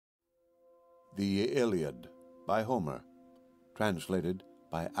The Iliad by Homer, translated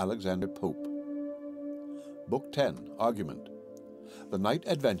by Alexander Pope. Book 10, Argument. The Night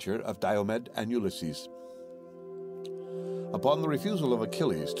Adventure of Diomed and Ulysses. Upon the refusal of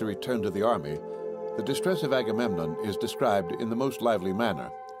Achilles to return to the army, the distress of Agamemnon is described in the most lively manner.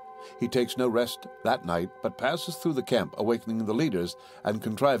 He takes no rest that night, but passes through the camp, awakening the leaders and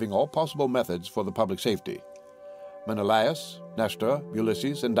contriving all possible methods for the public safety. Menelaus, Nestor,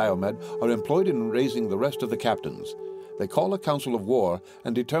 Ulysses, and Diomed are employed in raising the rest of the captains. They call a council of war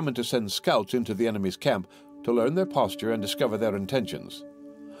and determine to send scouts into the enemy's camp to learn their posture and discover their intentions.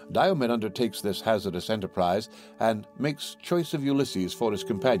 Diomed undertakes this hazardous enterprise and makes choice of Ulysses for his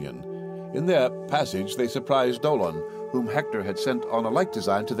companion. In their passage they surprise Dolon, whom Hector had sent on a like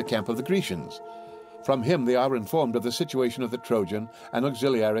design to the camp of the Grecians. From him they are informed of the situation of the Trojan and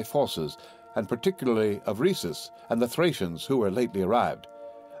auxiliary forces, and particularly of Rhesus and the Thracians who were lately arrived.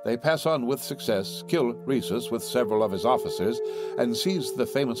 They pass on with success, kill Rhesus with several of his officers, and seize the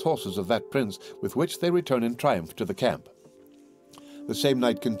famous horses of that prince, with which they return in triumph to the camp. The same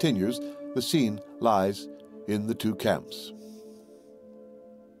night continues. The scene lies in the two camps.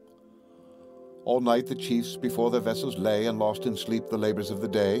 All night the chiefs before their vessels lay, and lost in sleep the labors of the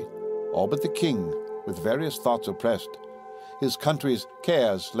day, all but the king, with various thoughts oppressed. His country's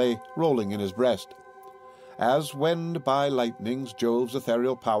cares lay rolling in his breast. As when by lightnings Jove's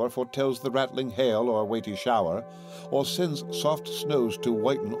ethereal power foretells the rattling hail or weighty shower, or sends soft snows to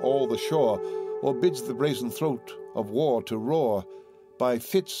whiten all the shore, or bids the brazen throat of war to roar, by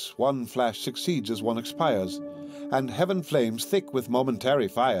fits one flash succeeds as one expires, and heaven flames thick with momentary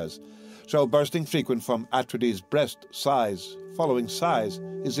fires, so bursting frequent from Atrides' breast sighs, following sighs,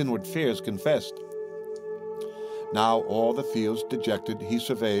 his inward fears confessed. Now o'er the fields dejected he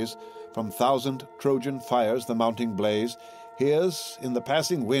surveys, from thousand Trojan fires the mounting blaze, hears in the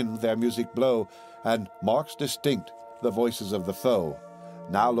passing wind their music blow, and marks distinct the voices of the foe.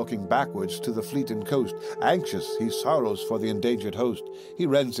 Now looking backwards to the fleeting coast, anxious he sorrows for the endangered host. He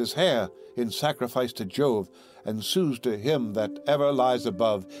rends his hair in sacrifice to Jove, and sues to him that ever lies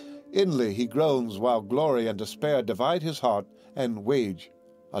above. Inly he groans, while glory and despair divide his heart and wage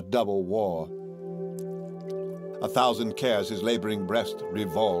a double war. 1,000 cares his laboring breast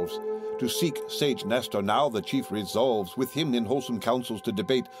revolves. To seek sage Nestor now the chief resolves, with him in wholesome counsels to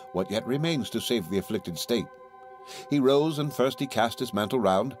debate what yet remains to save the afflicted state. He rose, and first he cast his mantle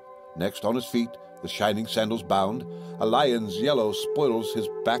round, next on his feet the shining sandals bound. A lion's yellow spoils his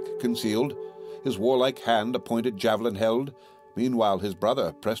back concealed, his warlike hand a pointed javelin held. Meanwhile his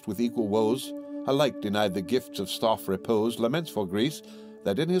brother, pressed with equal woes, alike denied the gifts of soft repose, laments for Greece,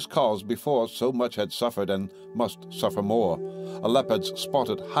 that in his cause before so much had suffered and must suffer more. A leopard's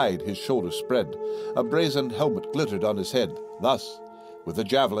spotted hide his shoulders spread, a brazen helmet glittered on his head. Thus, with a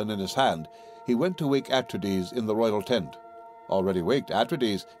javelin in his hand, he went to wake Atrides in the royal tent. Already waked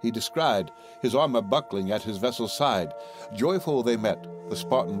Atrides he descried, his armor buckling at his vessel's side. Joyful they met, the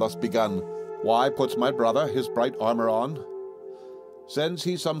Spartan thus begun, "Why puts my brother his bright armor on? Sends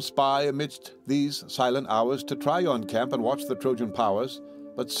he some spy amidst these silent hours to try yon camp and watch the Trojan powers?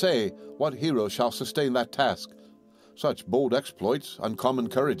 But say, what hero shall sustain that task? Such bold exploits uncommon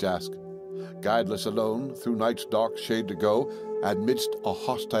courage ask. Guideless alone, through night's dark shade to go, and midst a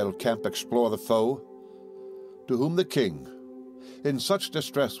hostile camp explore the foe? To whom the king: in such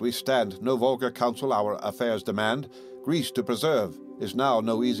distress we stand, no vulgar counsel our affairs demand. Greece to preserve is now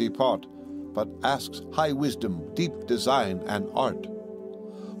no easy part, but asks high wisdom, deep design, and art.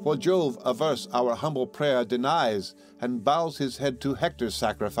 For Jove averse our humble prayer denies, and bows his head to Hector's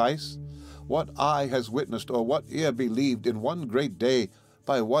sacrifice. What eye has witnessed, or what ear believed, in one great day,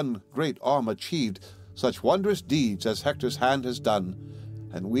 by one great arm achieved, such wondrous deeds as Hector's hand has done?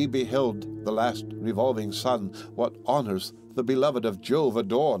 And we beheld the last revolving sun, what honors the beloved of Jove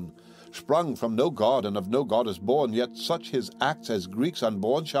adorn. Sprung from no god and of no goddess born, yet such his acts as Greeks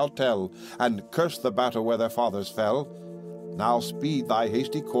unborn shall tell, and curse the battle where their fathers fell. Now speed thy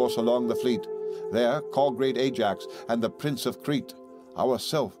hasty course along the fleet. There call great Ajax and the prince of Crete.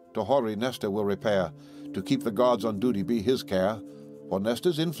 Ourself to hoary Nestor will repair, to keep the gods on duty be his care. For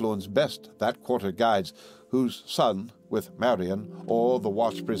Nestor's influence best that quarter guides, whose son with Marion o'er the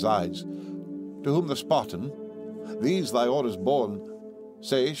watch presides. To whom the Spartan: these thy orders borne,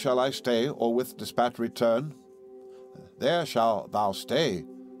 say, shall I stay, or with dispatch return? There shalt thou stay,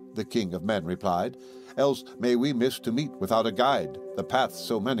 the king of men replied, else may we miss to meet without a guide, the paths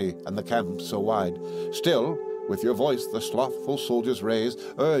so many and the camps so wide. Still, with your voice the slothful soldiers raise,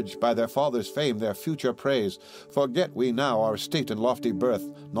 urged by their father's fame their future praise. Forget we now our state and lofty birth,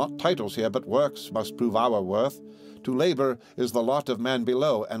 not titles here but works must prove our worth. To labor is the lot of man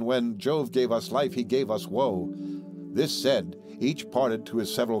below, and when Jove gave us life, he gave us woe. This said, each parted to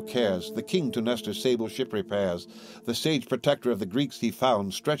his several cares. The king to Nestor's sable ship repairs. The sage protector of the Greeks he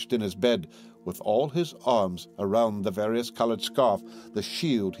found, stretched in his bed, with all his arms around the various-colored scarf. The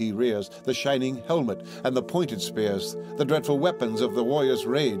shield he rears, the shining helmet, and the pointed spears, the dreadful weapons of the warrior's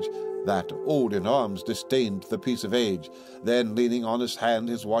rage, that, old in arms, disdained the peace of age. Then, leaning on his hand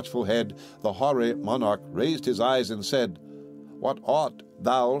his watchful head, the hoary monarch raised his eyes and said, "What art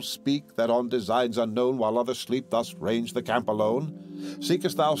thou speak that on designs unknown, while others sleep, thus range the camp alone?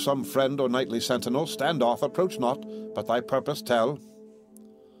 Seekest thou some friend or nightly sentinel? Stand off, approach not, but thy purpose tell."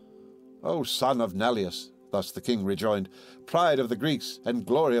 "O son of Neleus," thus the king rejoined, "pride of the Greeks, and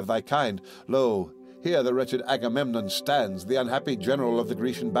glory of thy kind, lo, here the wretched Agamemnon stands, the unhappy general of the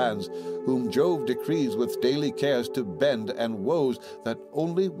Grecian bands, whom Jove decrees with daily cares to bend, and woes that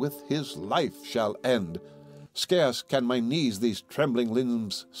only with his life shall end. Scarce can my knees these trembling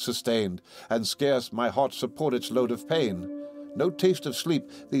limbs sustain, and scarce my heart support its load of pain. No taste of sleep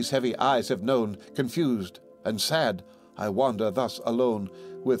these heavy eyes have known. Confused and sad, I wander thus alone,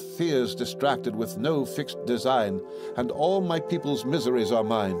 with fears distracted, with no fixed design, and all my people's miseries are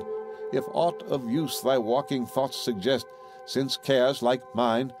mine. If aught of use thy walking thoughts suggest, since cares like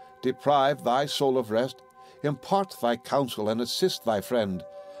mine deprive thy soul of rest, impart thy counsel and assist thy friend.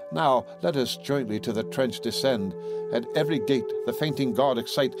 Now let us jointly to the trench descend. At every gate the fainting guard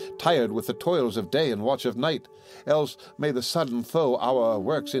excite, tired with the toils of day and watch of night. Else may the sudden foe our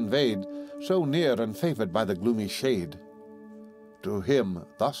works invade, so near and favored by the gloomy shade." To him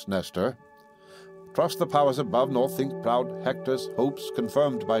thus Nestor, "Trust the powers above, nor think proud Hector's hopes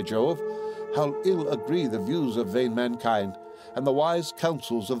confirmed by Jove. How ill agree the views of vain mankind, and the wise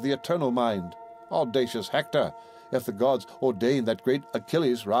counsels of the eternal mind. Audacious Hector, if the gods ordain that great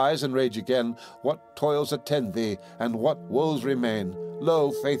Achilles rise and rage again, what toils attend thee, and what woes remain?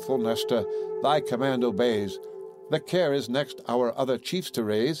 Lo, faithful Nestor, thy command obeys. The care is next our other chiefs to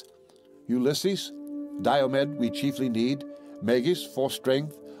raise. Ulysses, Diomed we chiefly need, Meges for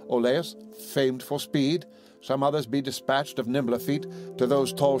strength, ULYSSES famed for speed. Some others be dispatched of nimbler feet to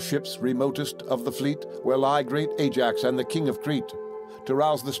those tall ships remotest of the fleet, where lie great Ajax and the king of Crete. To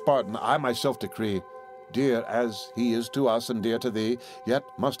rouse the Spartan I myself decree. Dear as he is to us and dear to thee, yet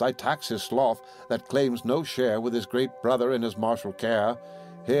must I tax his sloth, that claims no share with his great brother in his martial care.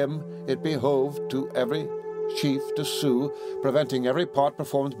 Him it behoved to every chief to sue, preventing every part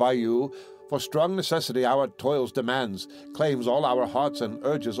performed by you. For strong necessity our toils demands, claims all our hearts and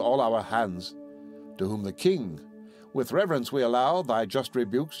urges all our hands. To whom the king, with reverence we allow thy just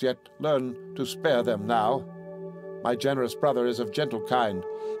rebukes, yet learn to spare them now. My generous brother is of gentle kind,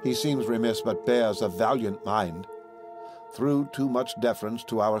 he seems remiss, but bears a valiant mind. Through too much deference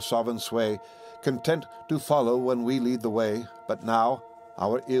to our sovereign sway, content to follow when we lead the way, but now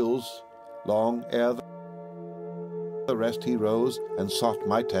our ills, long ere the rest he rose and sought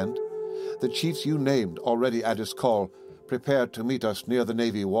my tent. The chiefs you named, already at his call, prepared to meet us near the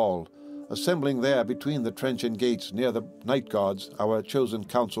navy wall. Assembling there between the trench and gates, near the night guards, our chosen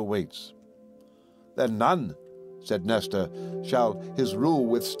council waits. Then none, said Nestor, shall his rule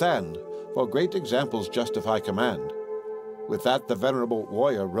withstand, for great examples justify command. With that the venerable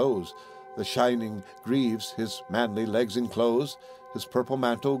warrior rose, the shining greaves his manly legs enclose, his purple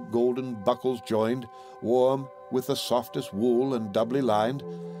mantle golden buckles joined, warm with the softest wool and doubly lined.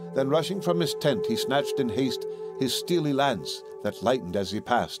 Then rushing from his tent he snatched in haste his steely lance that lightened as he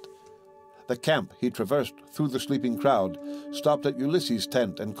passed. The camp he traversed through the sleeping crowd, stopped at Ulysses'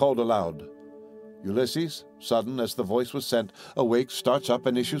 tent and called aloud. Ulysses, sudden as the voice was sent, awakes, starts up,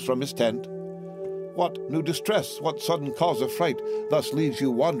 and issues from his tent. What new distress, what sudden cause of fright, thus leaves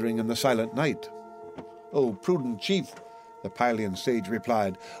you wandering in the silent night? O prudent chief, the Pylian sage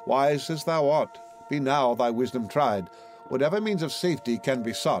replied, wise as thou art, be now thy wisdom tried. Whatever means of safety can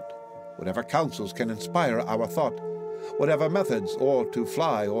be sought, whatever counsels can inspire our thought, whatever methods, or to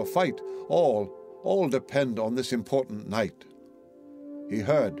fly or fight, all depend on this important night. He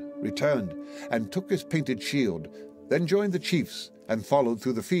heard, returned, and took his painted shield, then joined the chiefs, and followed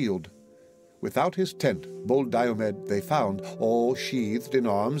through the field. Without his tent bold Diomed they found, all sheathed in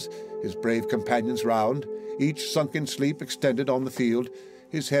arms, his brave companions round, each sunk in sleep extended on the field,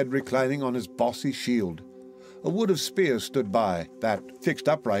 his head reclining on his bossy shield. A wood of spears stood by, that, fixed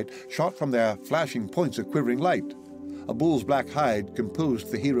upright, shot from their flashing points a quivering light. A bull's black hide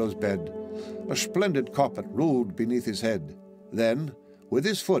composed the hero's bed. A splendid carpet ruled beneath his head. Then, with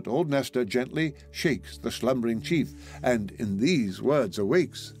his foot, old Nestor gently shakes the slumbering chief, and in these words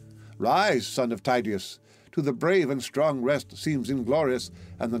awakes. Rise, son of Tydeus, to the brave and strong rest seems inglorious,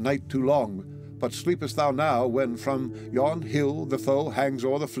 and the night too long. But sleepest thou now, when from yon hill the foe hangs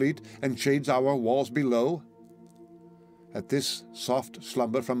o'er the fleet, and shades our walls below? At this soft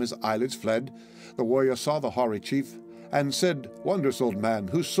slumber from his eyelids fled, the warrior saw the hoary chief, and said, Wondrous old man,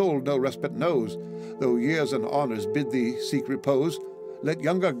 whose soul no respite knows, though years and honours bid thee seek repose, let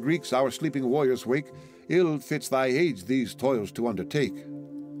younger Greeks our sleeping warriors wake, ill fits thy age these toils to undertake.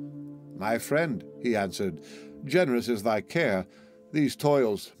 My friend, he answered, generous is thy care, these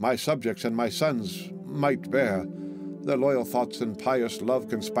toils my subjects and my sons might bear. Their loyal thoughts and pious love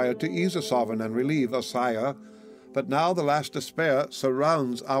conspire to ease a sovereign and relieve a sire. But now the last despair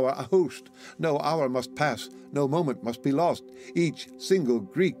surrounds our host. No hour must pass, no moment must be lost. Each single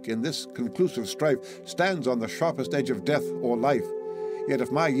Greek in this conclusive strife stands on the sharpest edge of death or life. Yet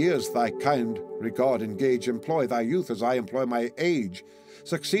if my years thy kind regard engage, employ thy youth as I employ my age.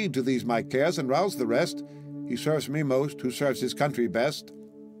 Succeed to these my cares, and rouse the rest. He serves me most who serves his country best.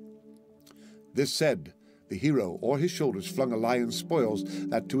 This said, the hero o'er his shoulders flung a lion's spoils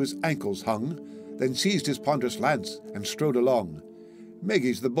that to his ankles hung, then seized his ponderous lance and strode along.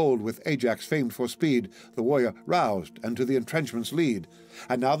 Meges the bold, with Ajax famed for speed, the warrior roused and to the entrenchments lead.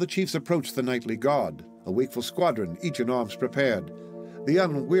 And now the chiefs approached the knightly guard, a wakeful squadron, each in arms prepared. The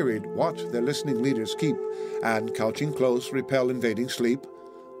unwearied watch their listening leaders keep, and couching close repel invading sleep.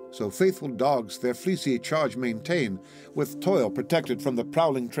 So faithful dogs their fleecy charge maintain, with toil protected from the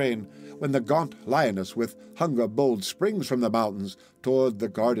prowling train, when the gaunt lioness with hunger bold springs from the mountains toward the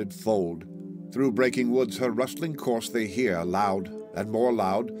guarded fold. Through breaking woods her rustling course they hear, loud and more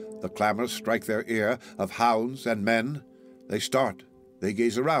loud, the clamours strike their ear of hounds and men. They start, they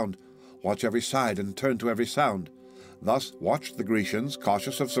gaze around, watch every side and turn to every sound. Thus watched the Grecians,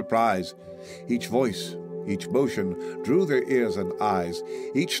 cautious of surprise. Each voice, each motion drew their ears and eyes.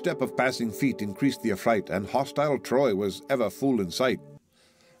 Each step of passing feet increased the affright, and hostile Troy was ever full in sight.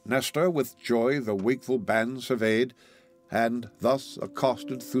 Nestor with joy the wakeful band surveyed, and thus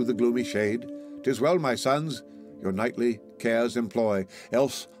accosted through the gloomy shade. "'Tis well, my sons, your nightly cares employ,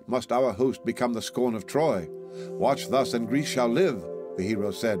 else must our host become the scorn of Troy. Watch thus, and Greece shall live," the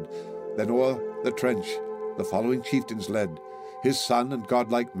hero said. Then o'er the trench the following chieftains led. His son and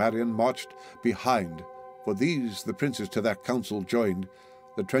godlike Marion marched behind, for these the princes to their council joined.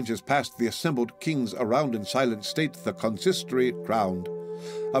 The trenches past, the assembled kings around in silent state the consistory crowned.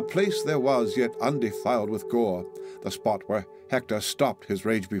 A place there was yet undefiled with gore, the spot where Hector stopped his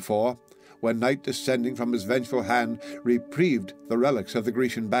rage before, when night descending from his vengeful hand reprieved the relics of the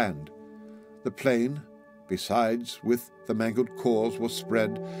Grecian band. The plain, besides, with the mangled corpse was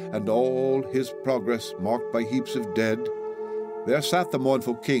spread, and all his progress marked by heaps of dead. There sat the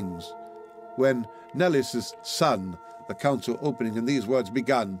mournful kings, when Neleus' son, the council opening in these words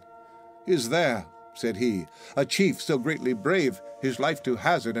begun. "Is there," said he, "a chief so greatly brave, his life to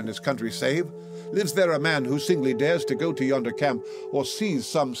hazard and his country save? Lives there a man who singly dares to go to yonder camp, or seize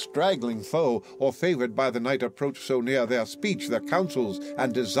some straggling foe, or favoured by the night approach so near, their speech, their counsels,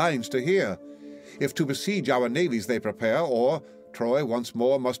 and designs to hear? If to besiege our navies they prepare, or Troy once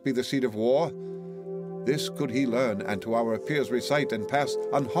more must be the seat of war? This could he learn, and to our peers recite, and pass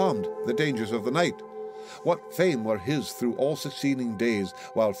unharmed the dangers of the night. What fame were his through all succeeding days,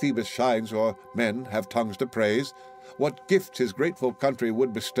 while Phoebus shines or men have tongues to praise? What gifts his grateful country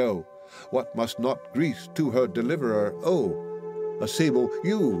would bestow? What must not Greece to her deliverer owe? A sable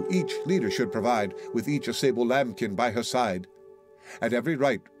ewe each leader should provide, with each a sable lambkin by her side. At every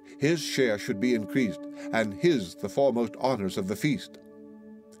rite his share should be increased, and his the foremost honours of the feast."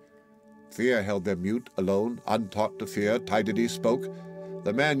 Fear held them mute, alone, untaught to fear. Tydides spoke,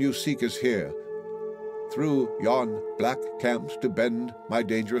 "The man you seek is here. Through yon black camps to bend my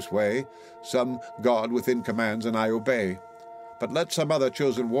dangerous way, some god within commands, and I obey. But let some other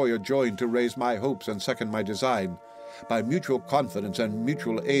chosen warrior join to raise my hopes and second my design. By mutual confidence and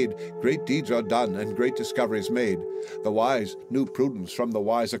mutual aid, great deeds are done and great discoveries made. The wise new prudence from the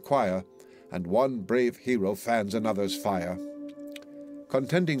wise acquire, and one brave hero fans another's fire."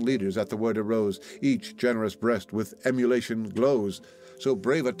 Contending leaders at the word arose, each generous breast with emulation glows. So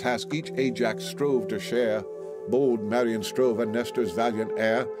brave a task each Ajax strove to share. Bold Marion strove, and Nestor's valiant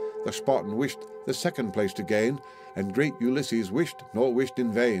heir. The Spartan wished the second place to gain, and great Ulysses wished, nor wished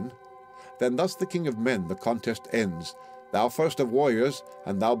in vain. Then thus the king of men the contest ends. Thou first of warriors,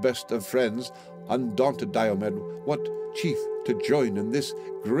 and thou best of friends, undaunted Diomed, what chief to join in this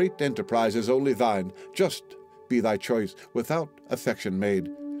great enterprise is only thine. Just be thy choice, without affection made.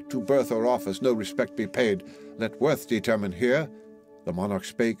 To birth or office no respect be paid. Let worth determine here." The monarch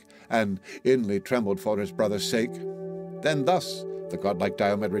spake, and inly trembled for his brother's sake. Then thus the godlike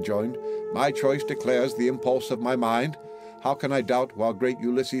Diomed rejoined, "My choice declares the impulse of my mind. How can I doubt while great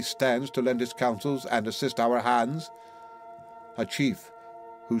Ulysses stands to lend his counsels and assist our hands? A chief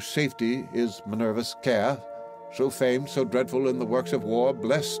whose safety is Minerva's care, so famed, so dreadful in the works of war,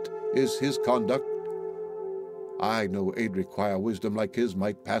 blessed is his conduct. I no aid require, wisdom like his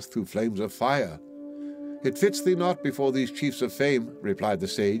might pass through flames of fire. It fits thee not before these chiefs of fame, replied the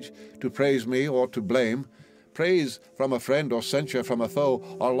sage, to praise me or to blame. Praise from a friend or censure from a foe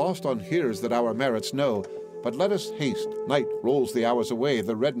are lost on hearers that our merits know. But let us haste, night rolls the hours away,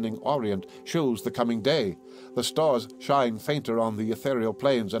 the reddening orient shows the coming day. The stars shine fainter on the ethereal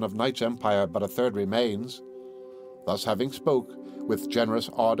plains, and of night's empire but a third remains. Thus having spoke, with generous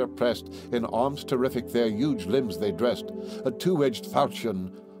ardor pressed, in arms terrific their huge limbs they dressed, a two-edged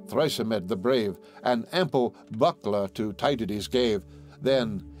falchion Thrasymed the brave, an ample buckler to Tydides gave.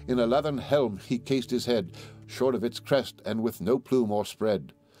 Then in a leathern helm he cased his head, short of its crest, and with no plume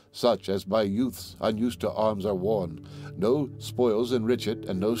o'erspread, such as by youths unused to arms are worn. No spoils enrich it,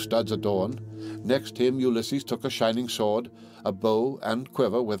 and no studs adorn. Next him Ulysses took a shining sword, a bow and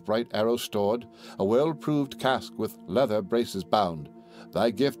quiver with bright arrows stored, a well-proved casque with leather braces bound.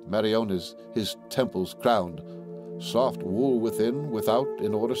 Thy gift, Meriones, his temples crowned. Soft wool within, without,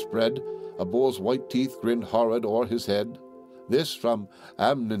 in order spread, a boar's white teeth grinned horrid o'er his head. This from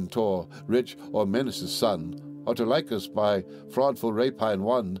Amyntor, rich Ormenus' son, Autolycus by fraudful rapine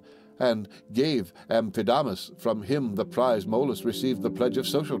won, and gave Amphidamas from him the prize. Molus received the pledge of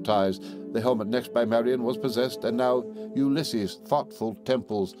social ties. The helmet next by Marion was possessed, and now Ulysses' thoughtful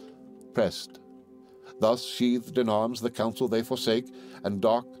temples pressed. Thus sheathed in arms the council they forsake, and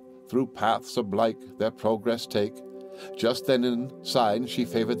dark through paths oblique their progress take. Just then in sign she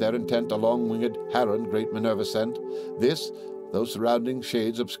favoured their intent, a long-winged heron great Minerva sent. This, though surrounding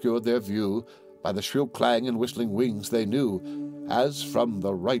shades obscured their view, by the shrill clang and whistling wings they knew. As from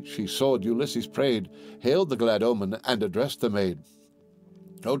the right she soared, Ulysses prayed, hailed the glad omen, and addressed the maid.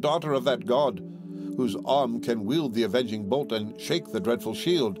 O daughter of that god, whose arm can wield the avenging bolt and shake the dreadful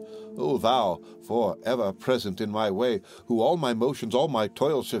shield, O thou, for ever present in my way, who all my motions, all my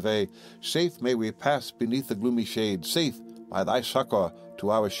toil survey, safe may we pass beneath the gloomy shade, safe by thy succour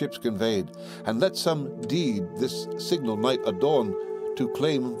to our ships conveyed, and let some deed this signal night adorn, to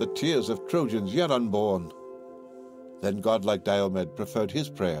claim the tears of Trojans yet unborn. Then godlike Diomed preferred his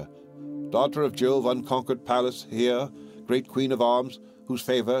prayer. Daughter of Jove, unconquered Pallas, hear, great queen of arms, whose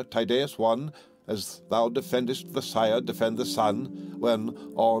favour Tydeus won, as thou defendest the sire, defend the son, when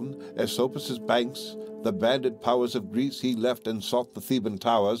on Aesopus' banks the banded powers of Greece he left and sought the Theban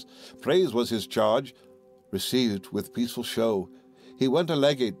towers. Praise was his charge, received with peaceful show. He went a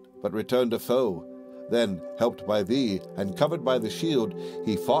legate, but returned a foe. Then, helped by thee, and covered by the shield,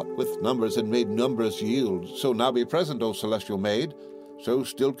 he fought with numbers and made numbers yield. So now be present, O celestial maid, so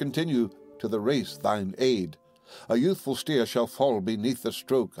still continue to the race thine aid. A youthful steer shall fall beneath the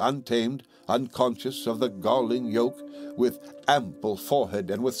stroke, untamed, unconscious of the galling yoke, with ample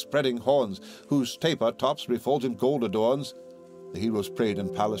forehead and with spreading horns, whose taper tops refulgent gold adorns. The heroes prayed,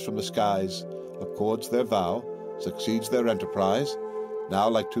 and Pallas from the skies accords their vow, succeeds their enterprise. Now,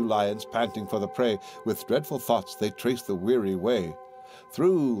 like two lions panting for the prey, with dreadful thoughts they trace the weary way,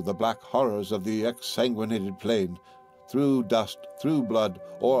 through the black horrors of the exsanguinated plain, through dust, through blood,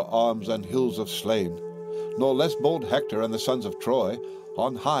 o'er arms and hills of slain. Nor less bold Hector and the sons of Troy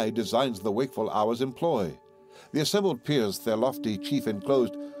on high designs the wakeful hours employ. The assembled peers their lofty chief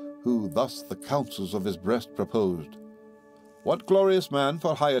enclosed, who thus the counsels of his breast proposed. What glorious man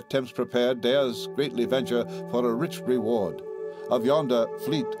for high attempts prepared dares greatly venture for a rich reward? Of yonder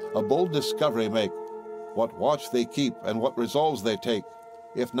fleet a bold discovery make, what watch they keep and what resolves they take.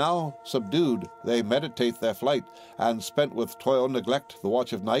 If now, subdued, they meditate their flight, and spent with toil neglect the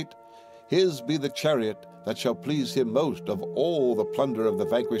watch of night, his be the chariot that shall please him most of all the plunder of the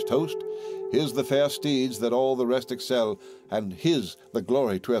vanquished host. His the fair steeds that all the rest excel, and his the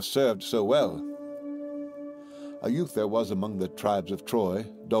glory to have served so well. A youth there was among the tribes of Troy,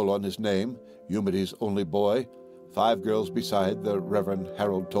 Dolon his name, Eumedes' only boy. 5 girls beside, the reverend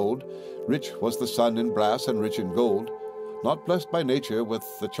herald told. Rich was the son in brass and rich in gold, not blessed by nature with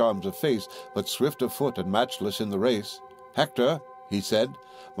the charms of face, but swift of foot and matchless in the race. Hector, he said,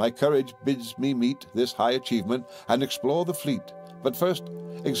 my courage bids me meet this high achievement and explore the fleet. But first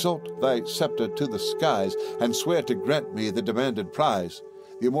exalt thy scepter to the skies, and swear to grant me the demanded prize,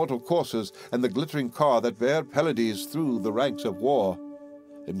 the immortal coursers and the glittering car that bear Pelides through the ranks of war.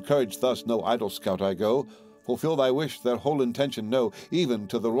 Encouraged thus, no idle scout I go, fulfill thy wish, their whole intention know, even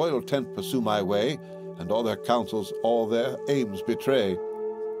to the royal tent pursue my way, and all their counsels, all their aims betray.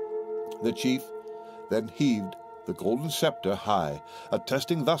 The chief then heaved the the golden sceptre high,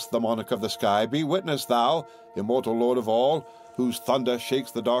 attesting thus the monarch of the sky, "Be witness thou, immortal lord of all, whose thunder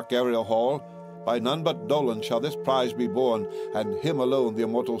shakes the dark aerial hall, by none but Dolon shall this prize be borne, and him alone the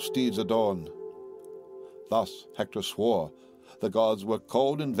immortal steeds adorn." Thus Hector swore. The gods were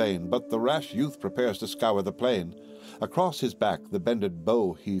called in vain, but the rash youth prepares to scour the plain. Across his back the bended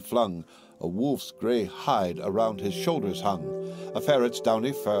bow he flung, a wolf's grey hide around his shoulders hung, a ferret's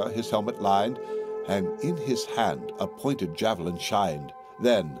downy fur his helmet lined, and in his hand a pointed javelin shined.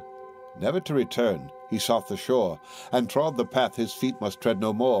 Then, never to return, he sought the shore, and trod the path his feet must tread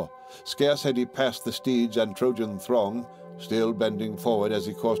no more. Scarce had he passed the steeds and Trojan throng, still bending forward as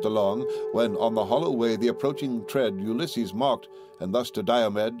he coursed along, when on the hollow way the approaching tread Ulysses marked, and thus to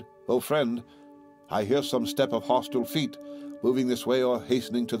Diomed, "O friend, I hear some step of hostile feet, moving this way or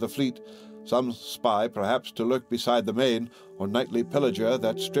hastening to the fleet. Some spy, perhaps, to lurk beside the main, or nightly pillager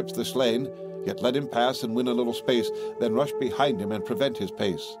that strips the slain. Yet let him pass and win a little space, then rush behind him and prevent his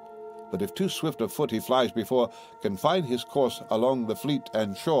pace. But if too swift of foot he flies before, confine his course along the fleet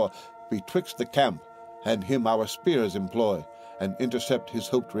and shore, betwixt the camp and him our spears employ, and intercept his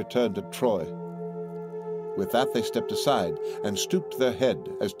hoped return to Troy." With that they stepped aside, and stooped their head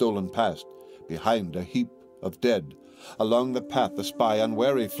as Dolon passed, behind a heap of dead. Along the path the spy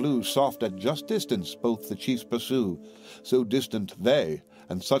unwary flew, soft at just distance both the chiefs pursue. So distant they,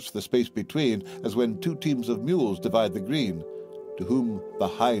 and such the space between, as when two teams of mules divide the green, to whom the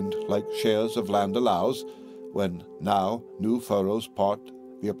hind like shares of land allows, when now new furrows part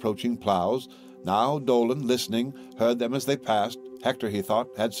the approaching ploughs. Now Dolon, listening, heard them as they passed. Hector, he thought,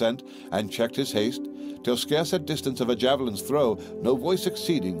 had sent, and checked his haste, till scarce at distance of a javelin's throw, no voice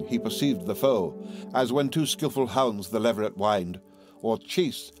exceeding, he perceived the foe, as when two skilful hounds the leveret wind, or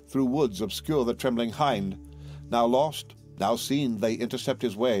chase through woods obscure the trembling hind. Now lost, now seen, they intercept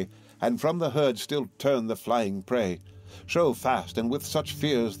his way, and from the herd still turn the flying prey. So fast and with such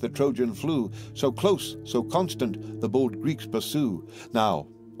fears the Trojan flew, so close, so constant, the bold Greeks pursue. Now,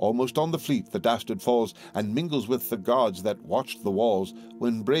 almost on the fleet the dastard falls, and mingles with the guards that watched the walls,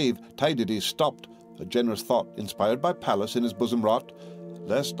 when brave Tydides stopped, a generous thought inspired by Pallas in his bosom wrought,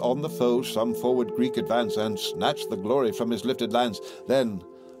 lest on the foe some forward Greek advance, and snatch the glory from his lifted lance. Then,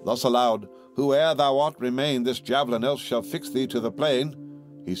 thus aloud, "Whoe'er thou art, remain, this javelin else shall fix thee to the plain,"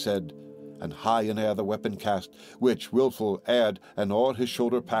 he said, and high in air the weapon cast, which wilful erred, and o'er his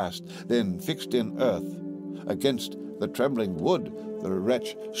shoulder passed, then fixed in earth. Against the trembling wood the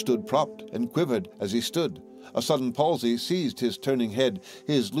wretch stood propped, and quivered as he stood. A sudden palsy seized his turning head,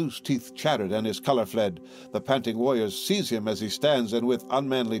 his loose teeth chattered, and his colour fled. The panting warriors seize him as he stands, and with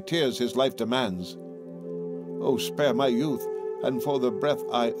unmanly tears his life demands. "O spare my youth, and for the breath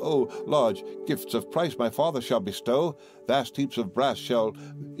I owe, large gifts of price my father shall bestow. Vast heaps of brass shall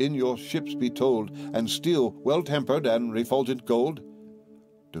in your ships be told, and steel well-tempered, and refulgent gold."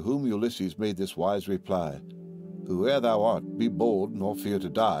 To whom Ulysses made this wise reply, "Whoe'er thou art, be bold, nor fear to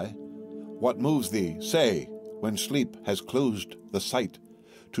die. What moves thee, say, when sleep has closed the sight,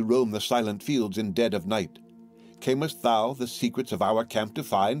 to roam the silent fields in dead of night? Camest thou the secrets of our camp to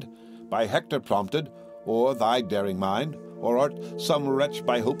find, by Hector prompted, or thy daring mind? Or art some wretch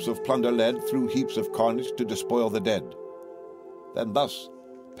by hopes of plunder led, through heaps of carnage to despoil the dead?" Then thus,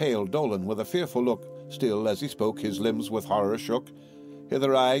 pale Dolon with a fearful look, still as he spoke his limbs with horror shook,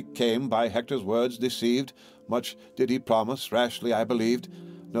 "Hither I came by Hector's words deceived, much did he promise, rashly I believed,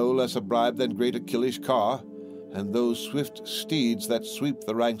 no less a bribe than great Achilles' car, and those swift steeds that sweep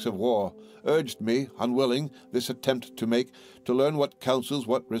the ranks of war, urged me, unwilling, this attempt to make, to learn what counsels,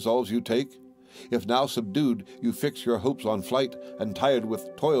 what resolves you take. If now subdued you fix your hopes on flight, and tired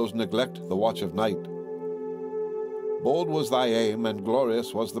with toils neglect the watch of night. Bold was thy aim, and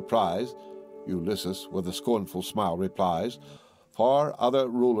glorious was the prize," Ulysses with a scornful smile replies, "far other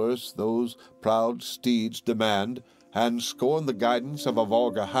rulers those proud steeds demand, and scorn the guidance of a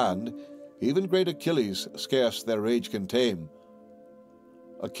vulgar hand. Even great Achilles scarce their rage can tame,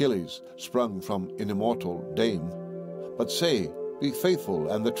 Achilles sprung from an immortal dame. But say, be faithful,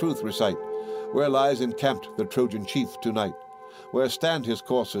 and the truth recite, where lies encamped the Trojan chief tonight? Where stand his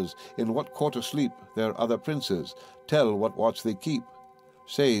coursers, in what quarter sleep their other princes? Tell what watch they keep.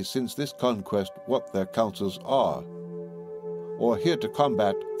 Say, since this conquest, what their counsels are. Or here to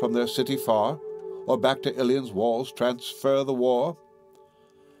combat from their city far, or back to Ilion's walls transfer the war?"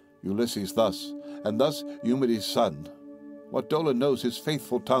 Ulysses thus, and thus Eumedes' son. What Dolon knows his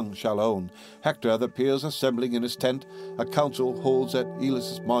faithful tongue shall own. Hector, the peers assembling in his tent, a council holds at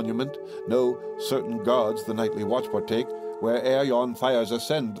Ilyssus' monument. No certain gods the nightly watch partake, where'er yon fires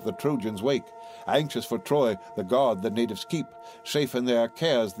ascend the Trojans wake. Anxious for Troy, the guard the natives keep, safe in their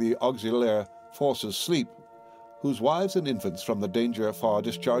cares the auxiliar forces sleep. whose wives and infants from the danger far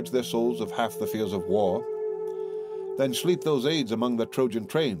discharge their souls of half the fears of war. Then sleep those aids among the Trojan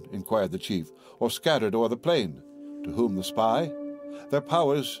train, inquired the chief, or scattered o'er the plain? To whom the spy? Their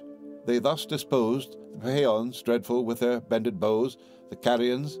powers they thus disposed, the Paeons dreadful with their bended bows, the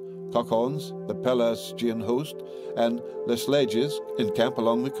Carians, Caucons, the Pelasgian host, and Lycleges encamp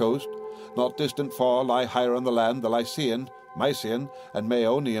along the coast. Not distant far lie higher on the land the Lycian, Mysian, and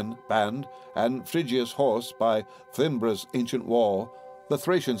Maeonian band, and Phrygia's horse by Thymbra's ancient wall. The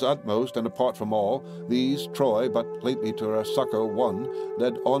Thracians utmost, and apart from all, these Troy, but lately to her succour won,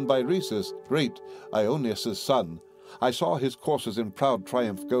 led on by Rhesus, great Ionius' son. I saw his coursers in proud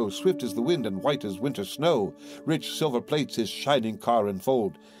triumph go, swift as the wind and white as winter snow. Rich silver plates his shining car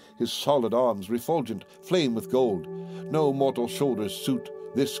enfold, his solid arms refulgent flame with gold. No mortal shoulders suit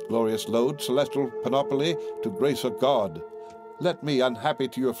this glorious load, celestial panoply to grace a god. Let me, unhappy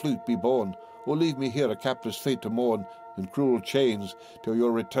to your fleet, be borne, or leave me here a captive's fate to mourn, in cruel chains, till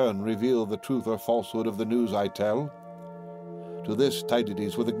your return reveal the truth or falsehood of the news I tell. To this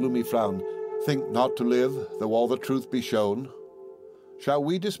Tydides with a gloomy frown, think not to live, though all the truth be shown. Shall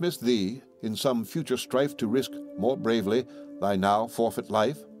we dismiss thee, in some future strife to risk more bravely thy now forfeit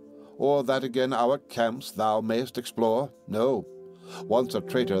life? Or that again our camps thou mayest explore? No, once a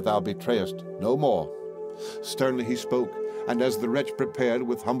traitor thou betrayest, no more. Sternly he spoke, and as the wretch prepared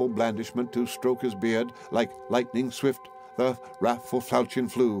with humble blandishment to stroke his beard, like lightning swift the wrathful falchion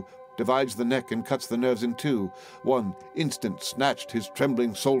flew, divides the neck and cuts the nerves in two. One instant snatched his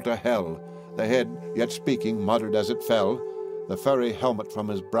trembling soul to hell. The head, yet speaking, muttered as it fell. The furry helmet from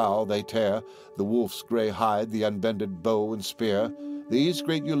his brow they tear, the wolf's grey hide, the unbended bow and spear. These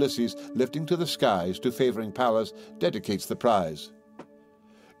great Ulysses, lifting to the skies, to favouring Pallas, dedicates the prize.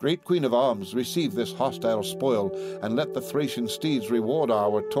 Great Queen of Arms, receive this hostile spoil, and let the Thracian steeds reward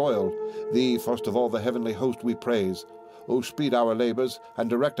our toil. Thee, first of all the heavenly host, we praise. O speed our labours, and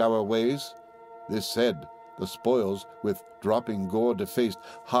direct our ways. This said, the spoils, with dropping gore defaced,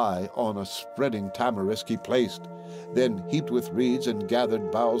 high on a spreading tamarisk he placed. Then heaped with reeds and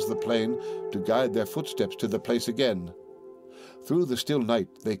gathered boughs the plain, to guide their footsteps to the place again. Through the still night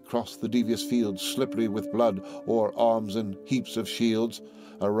they crossed the devious fields, slippery with blood, o'er arms and heaps of shields,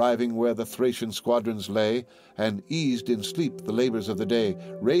 arriving where the Thracian squadrons lay, and eased in sleep the labours of the day.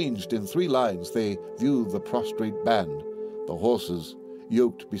 Ranged in 3 lines they view the prostrate band. The horses,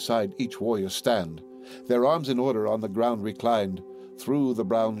 yoked beside each warrior, stand, their arms in order on the ground reclined. Through the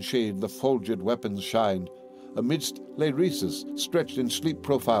brown shade the fulgid weapons shine. Amidst lay Rhesus, stretched in sleep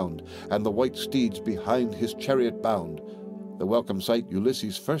profound, and the white steeds behind his chariot bound. The welcome sight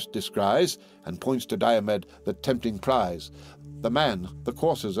Ulysses first descries, and points to Diomed the tempting prize. The man, the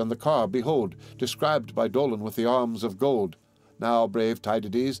coursers, and the car, behold, described by Dolon with the arms of gold. Now, brave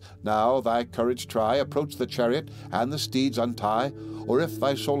Tydides, now thy courage try, approach the chariot, and the steeds untie, or if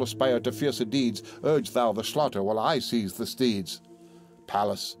thy soul aspire to fiercer deeds, urge thou the slaughter while I seize the steeds.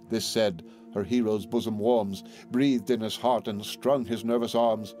 Pallas, this said, her hero's bosom warms, breathed in his heart and strung his nervous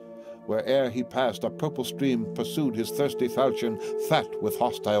arms. Where'er he passed, a purple stream pursued his thirsty falchion, fat with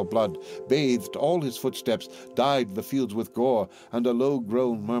hostile blood, bathed all his footsteps, dyed the fields with gore, and a low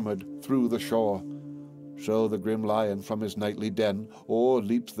groan murmured through the shore. So the grim lion from his nightly den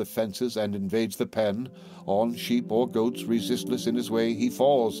o'erleaps the fences and invades the pen. On sheep or goats resistless in his way he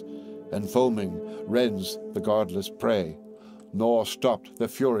falls, and foaming rends the guardless prey. Nor stopped the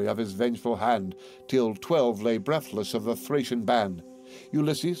fury of his vengeful hand, till 12 lay breathless of the Thracian band.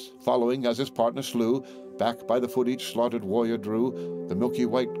 Ulysses, following as his partner slew, back by the foot each slaughtered warrior drew the milky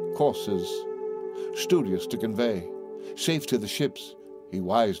white coursers, studious to convey. Safe to the ships, he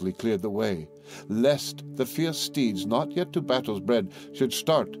wisely cleared the way, lest the fierce steeds, not yet to battles bred, should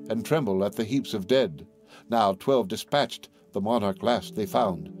start and tremble at the heaps of dead. Now 12 dispatched, the monarch last they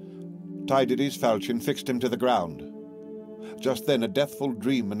found. Tydides' falchion fixed him to the ground. Just then a deathful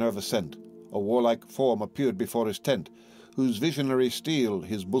dream Minerva sent. A warlike form appeared before his tent, whose visionary steel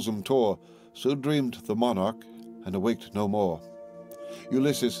his bosom tore. So dreamed the monarch, and awaked no more.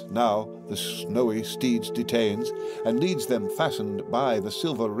 Ulysses now the snowy steeds detains, and leads them fastened by the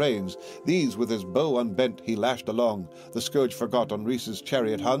silver reins. These with his bow unbent he lashed along. The scourge forgot on Rhesus'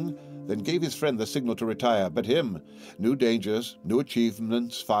 chariot hung, then gave his friend the signal to retire. But him new dangers, new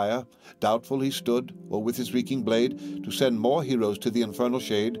achievements fire. Doubtful he stood, or with his reeking blade, to send more heroes to the infernal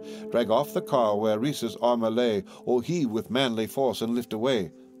shade, drag off the car where Rhesus' armour lay, or heave with manly force and lift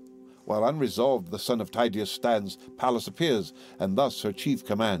away. While unresolved the son of Tydeus stands, Pallas appears, and thus her chief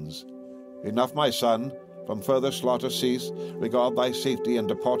commands. Enough, my son, from further slaughter cease, regard thy safety and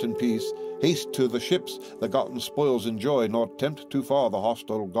depart in peace. Haste to the ships, the gotten spoils enjoy, nor tempt too far the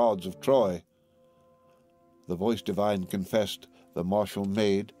hostile gods of Troy. the voice divine confessed, the martial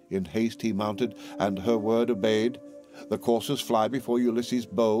maid. In haste he mounted, and her word obeyed. The coursers fly before Ulysses'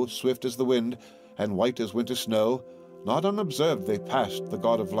 bow, swift as the wind, and white as winter snow. Not unobserved they passed the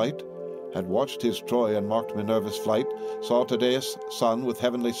god of light, had watched his Troy and marked Minerva's flight, saw Tydeus' son with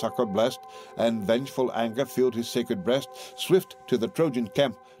heavenly succor blessed, and vengeful anger filled his sacred breast. Swift to the Trojan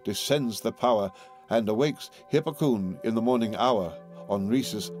camp descends the power, and awakes Hippocoon in the morning hour. On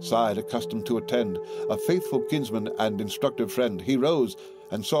Rhesus' side accustomed to attend, a faithful kinsman and instructive friend, he rose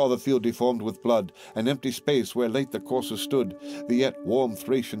and saw the field deformed with blood, an empty space where late the coursers stood, the yet warm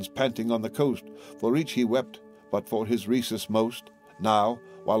Thracians panting on the coast. For each he wept, but for his Rhesus most. Now,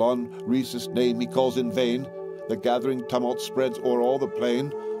 while on Rhesus' name he calls in vain, the gathering tumult spreads o'er all the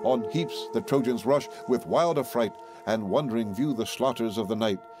plain. On heaps the Trojans rush with wild affright, and wondering view the slaughters of the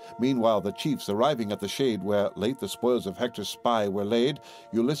night. Meanwhile the chiefs arriving at the shade where late the spoils of Hector's spy were laid,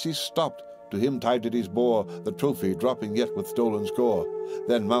 Ulysses stopped, to him Tydides bore the trophy, dropping yet with Dolon's gore.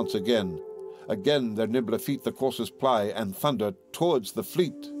 Then mounts again. Again their nimbler feet the coursers ply, and thunder towards the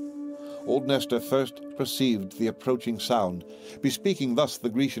fleet. Old Nestor first perceived the approaching sound, bespeaking thus the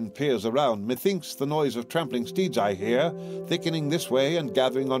Grecian peers around. Methinks the noise of trampling steeds I hear, thickening this way and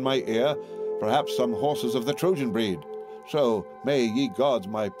gathering on my ear, perhaps some horses of the Trojan breed. So may, ye gods,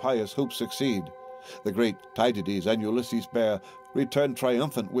 my pious hopes succeed. The great Tydides and Ulysses bear return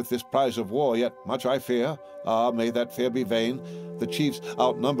triumphant with this prize of war, yet much I fear. Ah, may that fear be vain. The chiefs,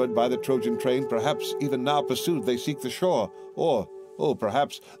 outnumbered by the Trojan train, perhaps even now pursued they seek the shore, or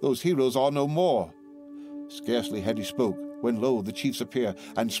perhaps those heroes are no more. Scarcely had he spoke, when lo, the chiefs appear,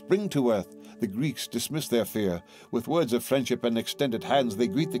 and spring to earth. The Greeks dismiss their fear. With words of friendship and extended hands they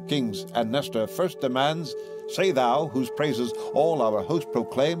greet the kings, and Nestor first demands, say thou, whose praises all our host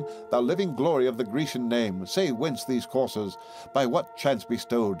proclaim, thou living glory of the Grecian name, say whence these coursers, by what chance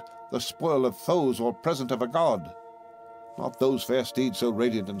bestowed, the spoil of foes or present of a god? Not those fair steeds so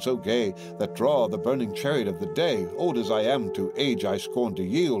radiant and so gay, that draw the burning chariot of the day. Old as I am, to age I scorn to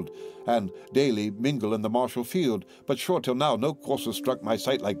yield, and daily mingle in the martial field. But sure till now no coursers struck my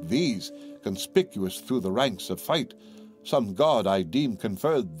sight like these, conspicuous through the ranks of fight. Some god I deem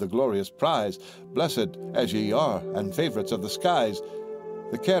conferred the glorious prize, blessed as ye are, and favourites of the skies.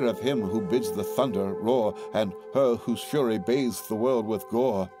 The care of him who bids the thunder roar, and her whose fury bathes the world with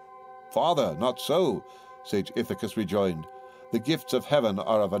gore. Father, not so, sage Ithacus rejoined. The gifts of heaven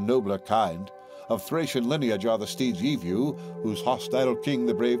are of a nobler kind. Of Thracian lineage are the steeds ye view, whose hostile king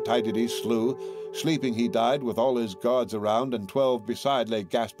the brave Tydides slew. Sleeping he died with all his guards around, and 12 beside lay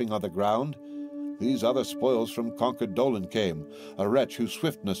gasping on the ground. These other spoils from conquered Dolon came, a wretch whose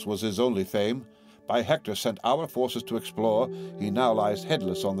swiftness was his only fame. By Hector sent our forces to explore, he now lies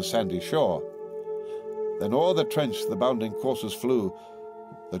headless on the sandy shore. Then o'er the trench the bounding coursers flew,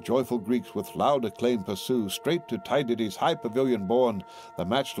 the joyful Greeks with loud acclaim pursue. Straight to Tydides' high pavilion borne, the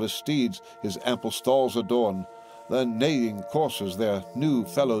matchless steeds his ample stalls adorn. The neighing coursers their new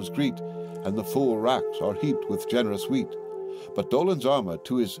fellows greet, and the full racks are heaped with generous wheat. But Dolon's armor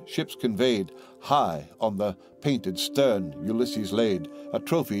to his ships conveyed, high on the painted stern Ulysses laid, a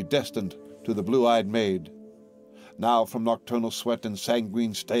trophy destined to the blue-eyed maid. Now from nocturnal sweat and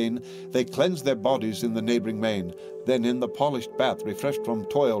sanguine stain they cleanse their bodies in the neighbouring main. Then in the polished bath, refreshed from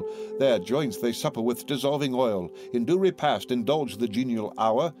toil, their joints they supper with dissolving oil. In due repast indulge the genial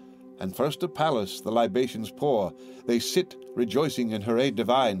hour, and first to Pallas the libations pour. They sit rejoicing in her aid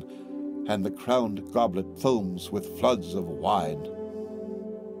divine, and the crowned goblet foams with floods of wine.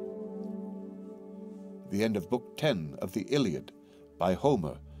 The end of Book 10 of the Iliad by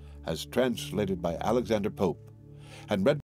Homer, as translated by Alexander Pope, and read